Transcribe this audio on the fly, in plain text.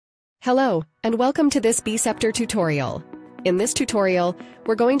Hello, and welcome to this Beeceptor tutorial. In this tutorial,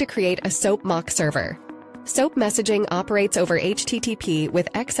 we're going to create a SOAP mock server. SOAP messaging operates over HTTP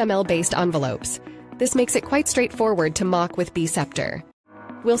with XML-based envelopes. This makes it quite straightforward to mock with Beeceptor.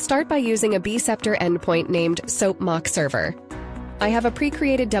 We'll start by using a Beeceptor endpoint named SOAP mock server. I have a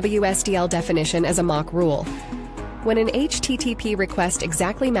pre-created WSDL definition as a mock rule. When an HTTP request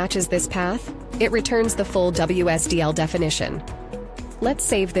exactly matches this path, it returns the full WSDL definition. Let's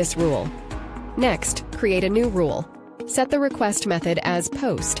save this rule. Next, create a new rule. Set the request method as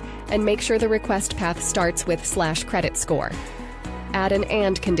post, and make sure the request path starts with /credit score. Add an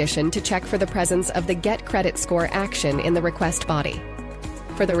AND condition to check for the presence of the getCreditScore action in the request body.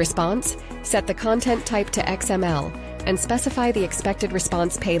 For the response, set the content type to XML, and specify the expected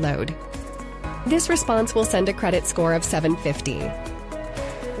response payload. This response will send a credit score of 750.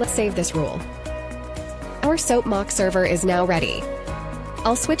 Let's save this rule. Our SOAP mock server is now ready.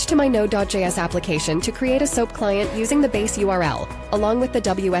 I'll switch to my Node.js application to create a SOAP client using the base URL, along with the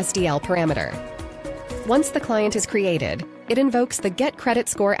WSDL parameter. Once the client is created, it invokes the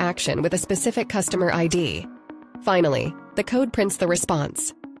getCreditScore action with a specific customer ID. Finally, the code prints the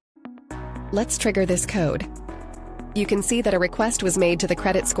response. Let's trigger this code. You can see that a request was made to the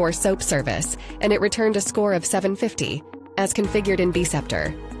CreditScore SOAP service, and it returned a score of 750, as configured in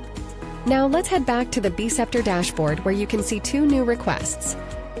Beeceptor. Now let's head back to the Beeceptor dashboard where you can see two new requests.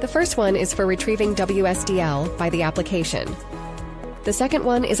 The first one is for retrieving WSDL by the application. The second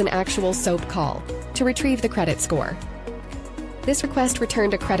one is an actual SOAP call to retrieve the credit score. This request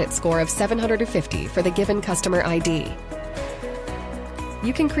returned a credit score of 750 for the given customer ID.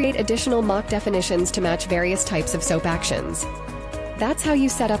 You can create additional mock definitions to match various types of SOAP actions. That's how you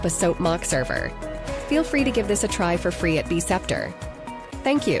set up a SOAP mock server. Feel free to give this a try for free at Beeceptor.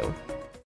 Thank you.